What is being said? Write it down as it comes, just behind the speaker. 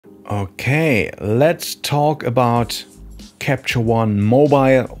Okay, let's talk about Capture One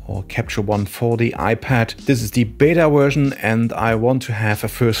Mobile or Capture One for the iPad. This is the beta version and I want to have a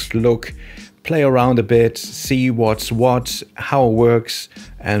first look, play around a bit, see what's what, how it works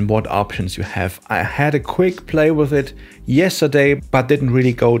and what options you have. I had a quick play with it yesterday, but didn't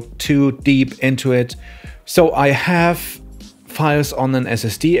really go too deep into it. So I have files on an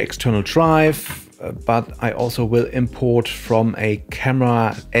SSD external drive, but I also will import from a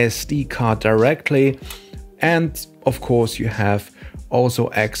camera SD card directly. And of course you have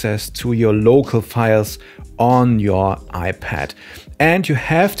also access to your local files on your iPad. And you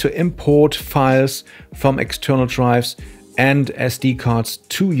have to import files from external drives and SD cards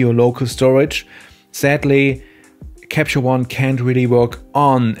to your local storage. Sadly, Capture One can't really work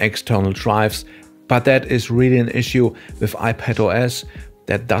on external drives, but that is really an issue with iPadOS.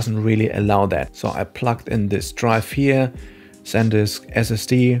 That doesn't really allow that. So I plugged in this drive here, SanDisk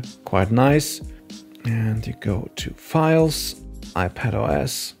SSD, quite nice. And you go to Files,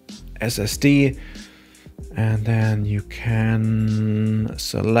 iPadOS, SSD, and then you can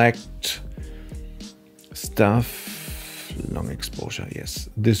select stuff, long exposure, yes.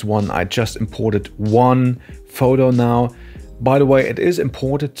 This one, I just imported one photo now. By the way, it is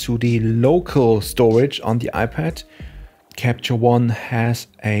imported to the local storage on the iPad. Capture One has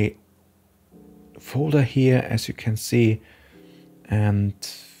a folder here, as you can see, and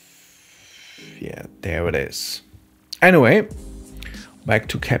yeah, there it is. Anyway, back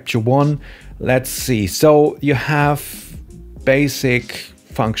to Capture One. Let's see. So you have basic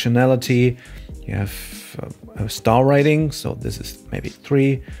functionality. You have a star rating. So this is maybe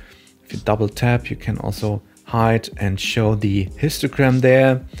 3. If you double tap, you can also hide and show the histogram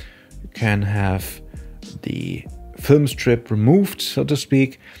there. You can have the film strip removed, so to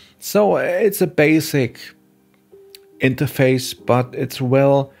speak. So it's a basic interface, but it's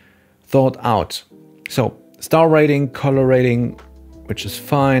well thought out. So star rating, color rating, which is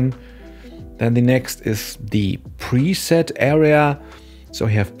fine. Then the next is the preset area. So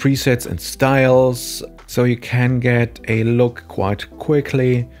you have presets and styles, so you can get a look quite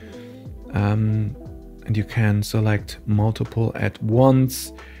quickly. And you can select multiple at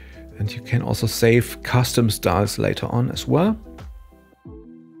once. And you can also save custom styles later on as well.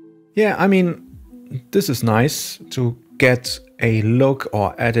 Yeah, I mean, this is nice to get a look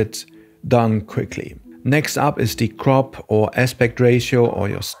or edit done quickly. Next up is the crop or aspect ratio or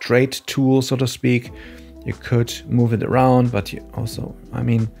your straight tool, so to speak. You could move it around, but you also, I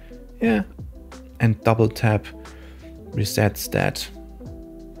mean, yeah, and double tap resets that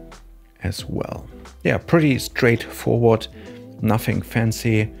as well. Yeah, pretty straightforward, nothing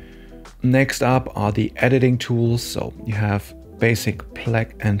fancy. Next up are the editing tools. So you have basic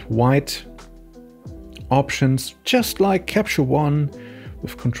black and white options, just like Capture One,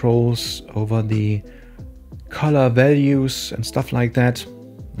 with controls over the color values and stuff like that.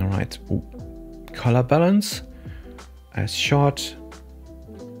 All right, color balance as shot.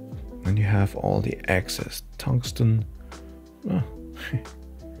 And you have all the access, tungsten,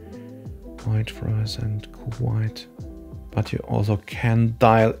 white fluorescent, cool white. But you also can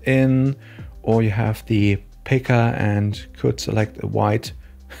dial in, or you have the picker and could select a white.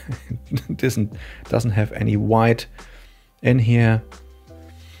 It doesn't have any white in here.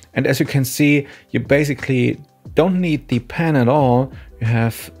 And as you can see, you basically don't need the pen at all. You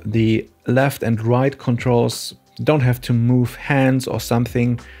have the left and right controls. You don't have to move hands or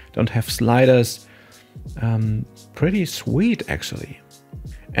something. Don't have sliders. Pretty sweet actually.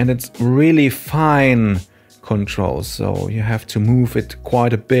 And it's really fine controls, so you have to move it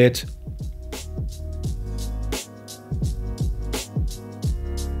quite a bit.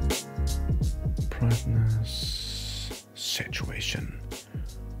 Brightness, saturation.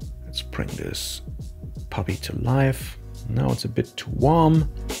 Let's bring this puppy to life. Now it's a bit too warm.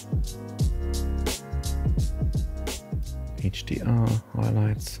 HDR,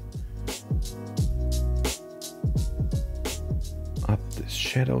 highlights. Up the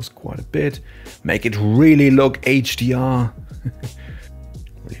shadows quite a bit. Make it really look HDR.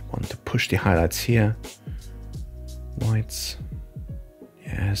 Really want to push the highlights here. Whites.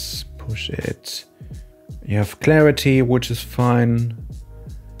 Yes, push it. You have clarity, which is fine.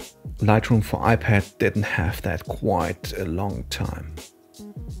 Lightroom for iPad didn't have that quite a long time.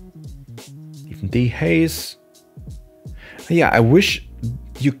 Even the haze. Yeah, I wish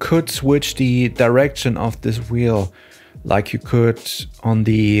you could switch the direction of this wheel like you could on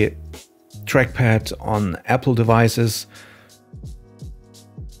the trackpad on Apple devices.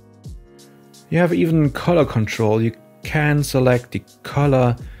 You have even color control. You can select the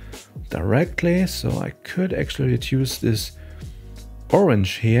color directly, so I could actually reduce this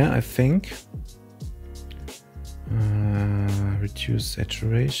orange here, I think. Reduce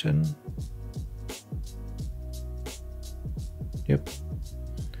saturation. Yep.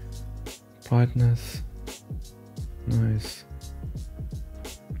 Brightness. Nice.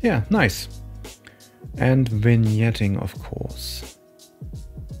 Yeah, nice. And vignetting, of course.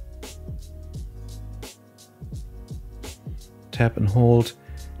 Tap and hold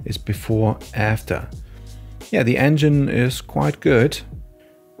is before, after. Yeah, the engine is quite good.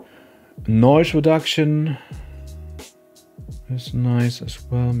 Noise reduction is nice as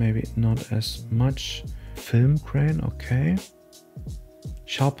well, maybe not as much. Film grain, okay.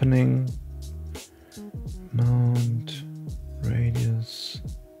 Sharpening, mount, radius,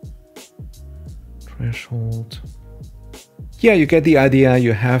 threshold. Yeah, you get the idea.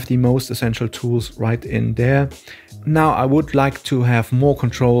 You have the most essential tools right in there. Now I would like to have more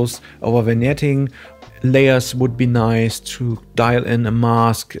controls over vignetting. Layers would be nice to dial in a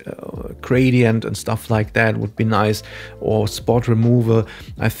mask, gradient and stuff like that would be nice, or spot removal.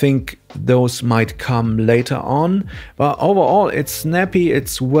 I think those might come later on, but overall it's snappy,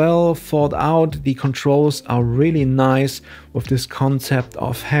 it's well thought out. The controls are really nice with this concept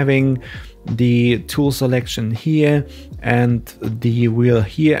of having the tool selection here and the wheel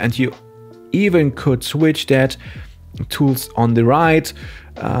here, and you even could switch that tools on the right,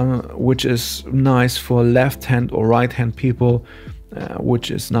 which is nice for left hand or right hand people,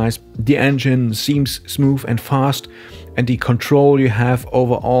 which is nice. The engine seems smooth and fast, and the control you have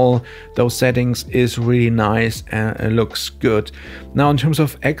over all those settings is really nice and it looks good. Now in terms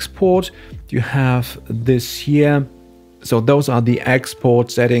of export, you have this here. So those are the export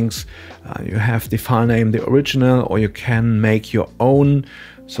settings. You have the file name, the original, or you can make your own.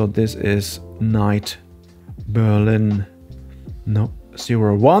 So this is Night Berlin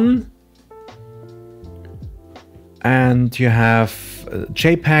 01, and you have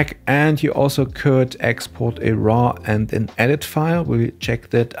JPEG, and you also could export a RAW and an edit file. We'll check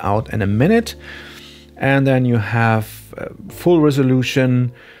that out in a minute. And then you have full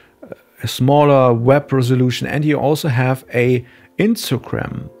resolution, a smaller web resolution, and you also have a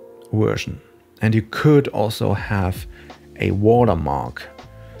Instagram version, and you could also have a watermark.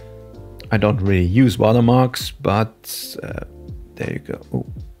 I don't really use watermarks, but there you go. Ooh.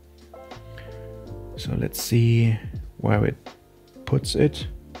 So let's see where it puts it.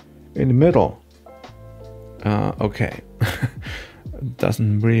 In the middle. Okay.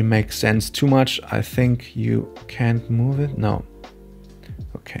 Doesn't really make sense too much. I think you can't move it. No.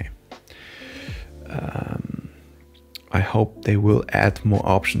 Okay. I hope they will add more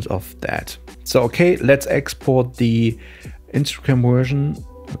options of that. So okay, let's export the Instagram version.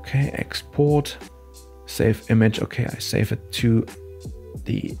 Okay, export, save image. Okay, I save it to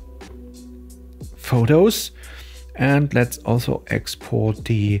the photos, and let's also export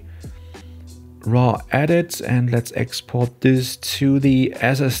the raw edits, and let's export this to the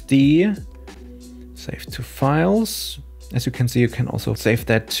SSD. Save to files. As you can see, you can also save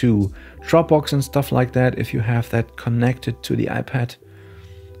that to Dropbox and stuff like that if you have that connected to the iPad.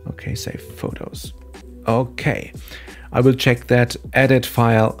 Okay, save photos. Okay. I will check that edit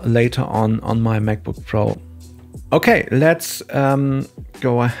file later on my MacBook Pro. Okay, let's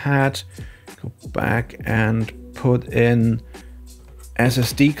go ahead, go back and put in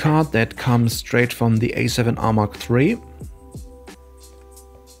SSD card that comes straight from the A7R Mark III.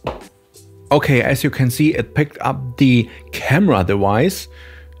 Okay, as you can see, it picked up the camera device.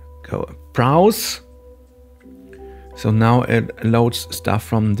 Go browse. So now it loads stuff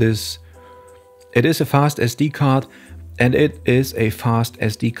from this. It is a fast SD card, and it is a fast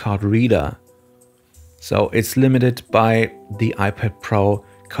SD card reader. So it's limited by the iPad Pro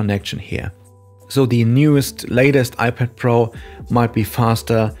connection here. So the newest, latest iPad Pro might be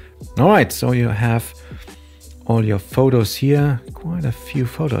faster. All right, so you have all your photos here, quite a few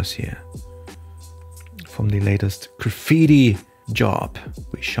photos here from the latest graffiti job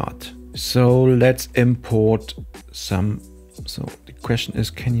we shot. So let's import some. So the question is,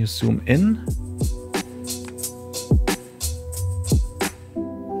 can you zoom in?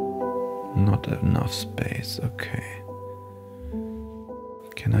 Not enough space, okay.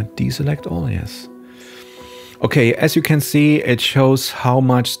 Can I deselect all? Yes. Okay, as you can see, it shows how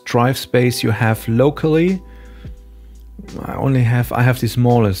much drive space you have locally. I have the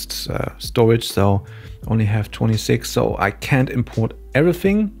smallest storage, so only have 26, so I can't import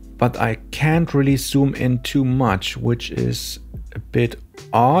everything, but I can't really zoom in too much, which is a bit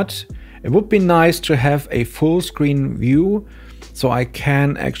odd. It would be nice to have a full screen view, so I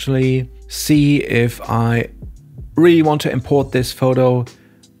can actually see if I really want to import this photo,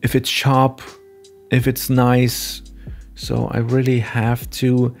 if it's sharp, if it's nice So I really have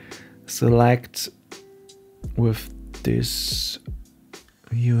to select with this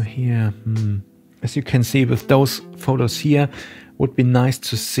view here. As you can see with those photos here, would be nice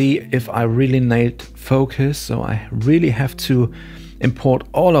to see if I really nailed focus. So I really have to import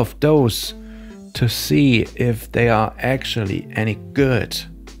all of those to see if they are actually any good.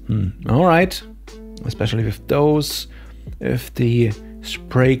 All right, especially with those, if the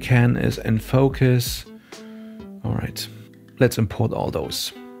spray can is in focus. All right, let's import all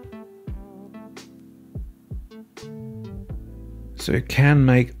those. So you can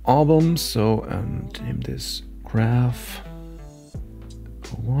make albums. So name this graph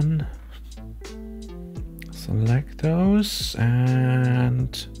 1. Select those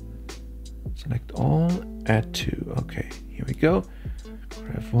and select all, add to. Okay, here we go.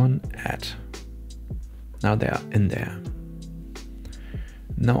 Graph 1, add. Now they are in there.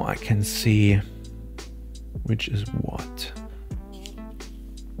 Now I can see which is what.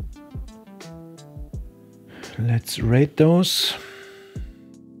 Let's rate those.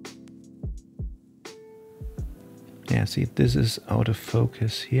 Yeah, see, this is out of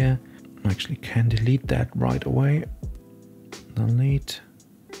focus here. I actually can delete that right away. Delete.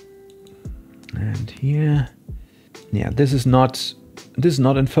 And here. Yeah, this is not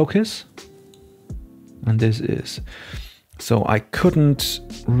in focus. And this is. So I couldn't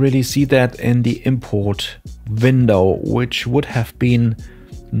really see that in the import window, which would have been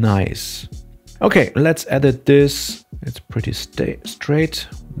nice. Okay, let's edit this. It's pretty straight.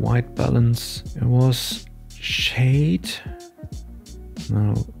 White balance. It was shade.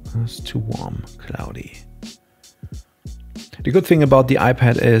 No, that's too warm, cloudy. The good thing about the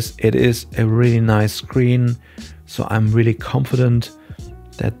iPad is it is a really nice screen. So I'm really confident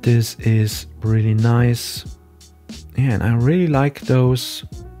that this is really nice. Yeah, and I really like those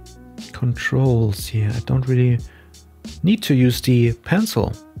controls here. I don't really need to use the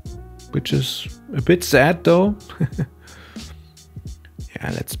pencil, which is a bit sad though.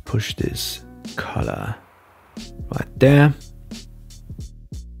 Yeah, let's push this color right there.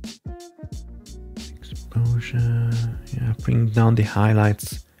 Exposure. Yeah, bring down the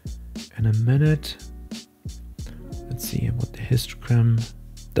highlights in a minute. Let's see what the histogram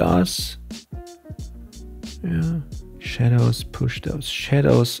does. Yeah, shadows, push those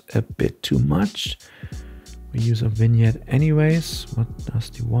shadows a bit too much. We use a vignette anyways. What does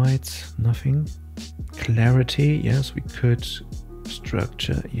the whites? Nothing. Clarity, yes, we could.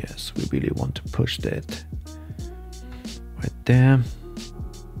 Structure, yes, we really want to push that right there.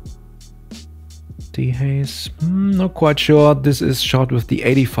 Dehaze, not quite sure. This is shot with the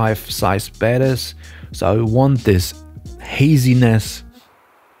 85 size baddest, so I want this haziness.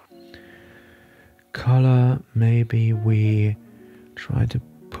 Color, maybe we try to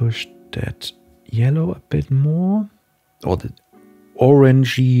push that yellow a bit more, or the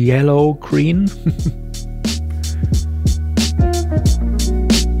orange yellow green.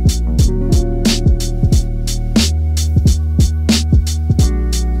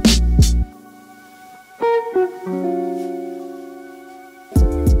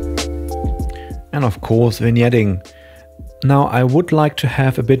 And of course, vignetting. Now I would like to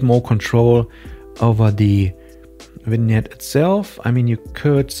have a bit more control over the vignette itself. I mean, you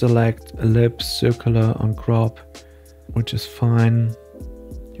could select ellipse, circular on crop, which is fine.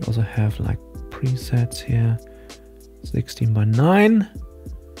 You also have like presets here, 16:9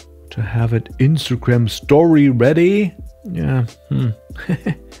 to have it Instagram story ready. Yeah,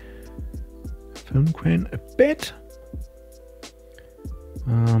 film grain a bit.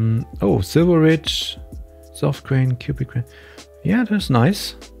 Oh, silver rich, soft grain, cubic grain. Yeah, that's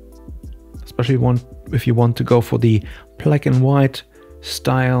nice. Especially if you want to go for the black and white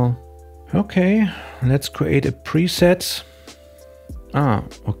style. Okay, let's create a preset.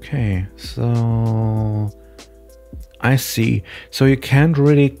 Okay, so I see. So you can't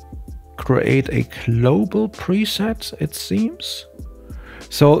really create a global preset, it seems.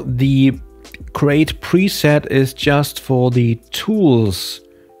 So the create preset is just for the tools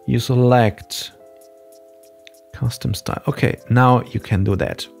you select. Custom style. Okay, now you can do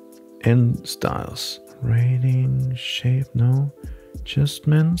that. In styles. Rating, shape, no.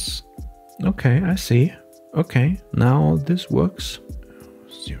 Adjustments. Okay, I see. Okay, now this works.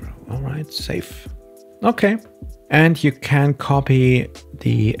 0. All right, save. Okay. And you can copy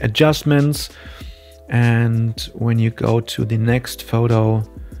the adjustments. And when you go to the next photo,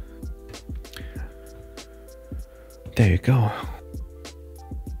 there you go.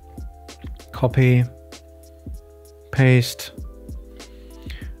 Copy, paste,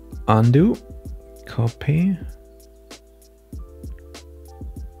 undo, copy,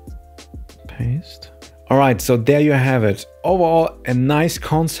 paste. All right, so there you have it. Overall, a nice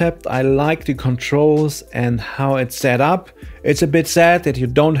concept. I like the controls and how it's set up. It's a bit sad that you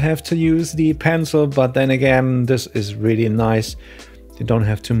don't have to use the pencil, but then again, this is really nice. You don't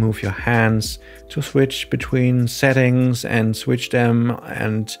have to move your hands to switch between settings and switch them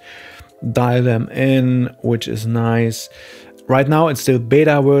and dial them in, which is nice. Right now it's still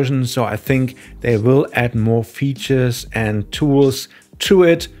beta version, so I think they will add more features and tools to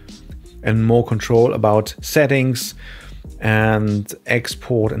it and more control about settings and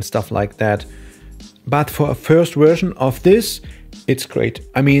export and stuff like that. But for a first version of this, it's great.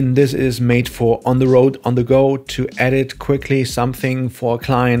 I mean, this is made for on the road, on the go, to edit quickly something for a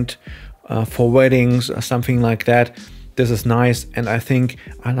client, for weddings or something like that. This is nice, and I think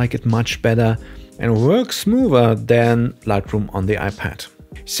I like it much better and works smoother than Lightroom on the iPad.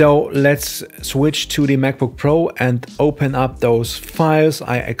 So let's switch to the MacBook Pro and open up those files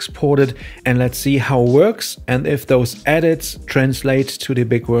I exported, and let's see how it works and if those edits translate to the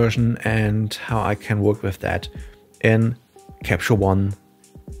big version and how I can work with that in Capture One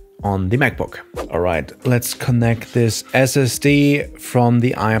on the MacBook. All right, let's connect this SSD from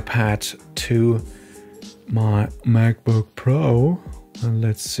the iPad to my MacBook Pro and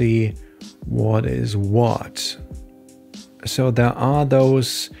let's see what is what. So there are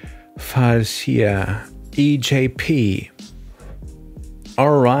those files here, EJP.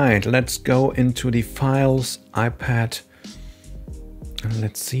 All right, let's go into the files, iPad, and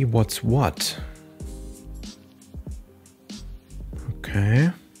let's see what's what.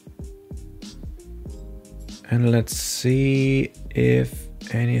 Okay. And let's see if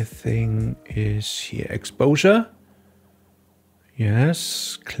anything is here. Exposure.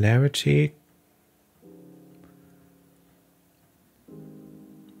 Yes, clarity.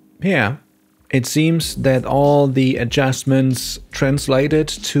 Yeah, it seems that all the adjustments translated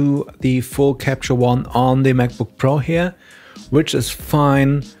to the full Capture One on the MacBook Pro here, which is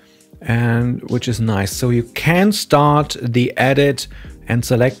fine and which is nice. So you can start the edit and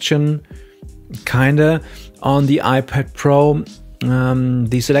selection kinda on the iPad Pro.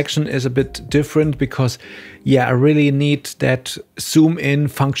 The selection is a bit different because, yeah, I really need that zoom in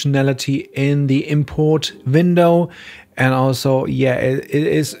functionality in the import window. And also, yeah, it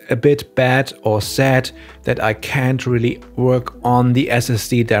is a bit bad or sad that I can't really work on the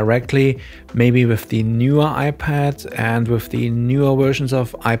SSD directly. Maybe with the newer iPad and with the newer versions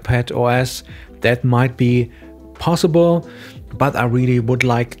of iPad OS, that might be possible. But I really would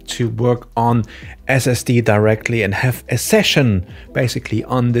like to work on SSD directly and have a session basically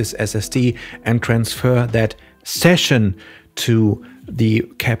on this SSD and transfer that session to the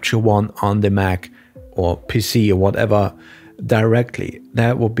Capture One on the Mac or PC or whatever directly.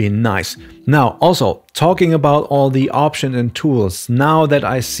 That would be nice. Now, also talking about all the options and tools, now that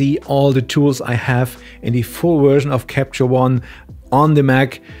I see all the tools I have in the full version of Capture One on the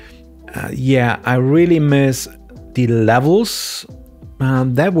Mac, yeah, I really miss the levels.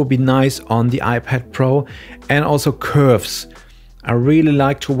 That would be nice on the iPad Pro, and also curves. I really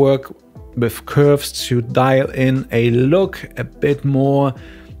like to work with curves to dial in a look a bit more.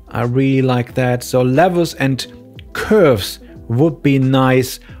 I really like that. So levels and curves would be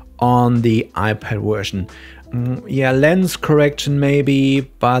nice on the iPad version. Yeah, lens correction maybe,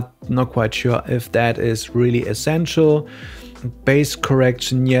 but not quite sure if that is really essential. Base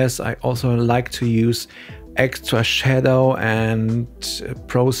correction, yes, I also like to use extra shadow and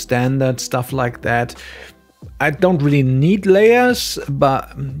pro standard stuff like that. I don't really need layers,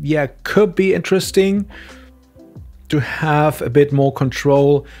 but yeah, could be interesting to have a bit more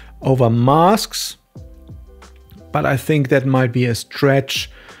control over masks, but I think that might be a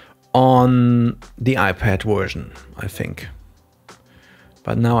stretch on the iPad version, I think.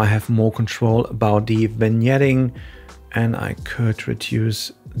 But now I have more control about the vignetting, and I could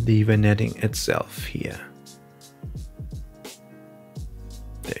reduce the vignetting itself here.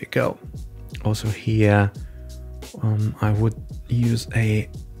 There you go. Also here, I would use a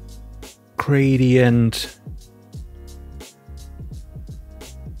gradient.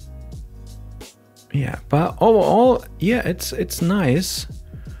 Yeah, but overall, yeah, it's nice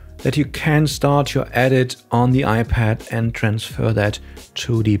that you can start your edit on the iPad and transfer that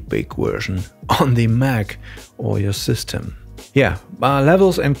to the big version on the Mac or your system. Yeah,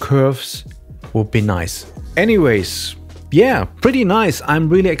 levels and curves would be nice. Anyways, yeah, pretty nice. I'm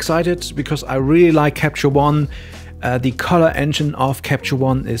really excited because I really like Capture One. The color engine of Capture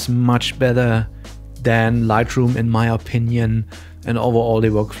One is much better than Lightroom in my opinion, and overall the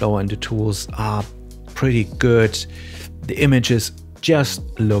workflow and the tools are pretty good. The images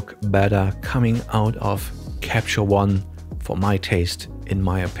just look better coming out of Capture One for my taste, in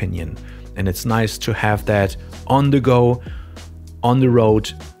my opinion. And it's nice to have that on the go, on the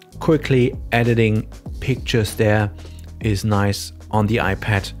road, quickly editing pictures there is nice on the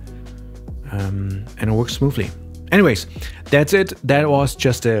iPad, and it works smoothly. Anyways, that's it. That was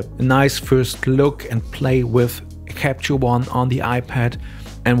just a nice first look and play with Capture One on the iPad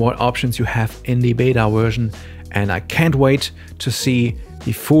and what options you have in the beta version. And I can't wait to see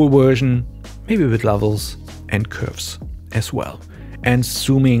the full version, maybe with levels and curves as well, and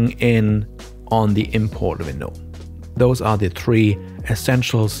zooming in on the import window. Those are the three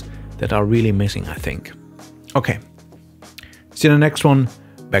essentials that are really missing, I think. Okay, see you in the next one.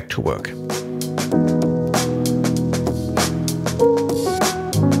 Back to work.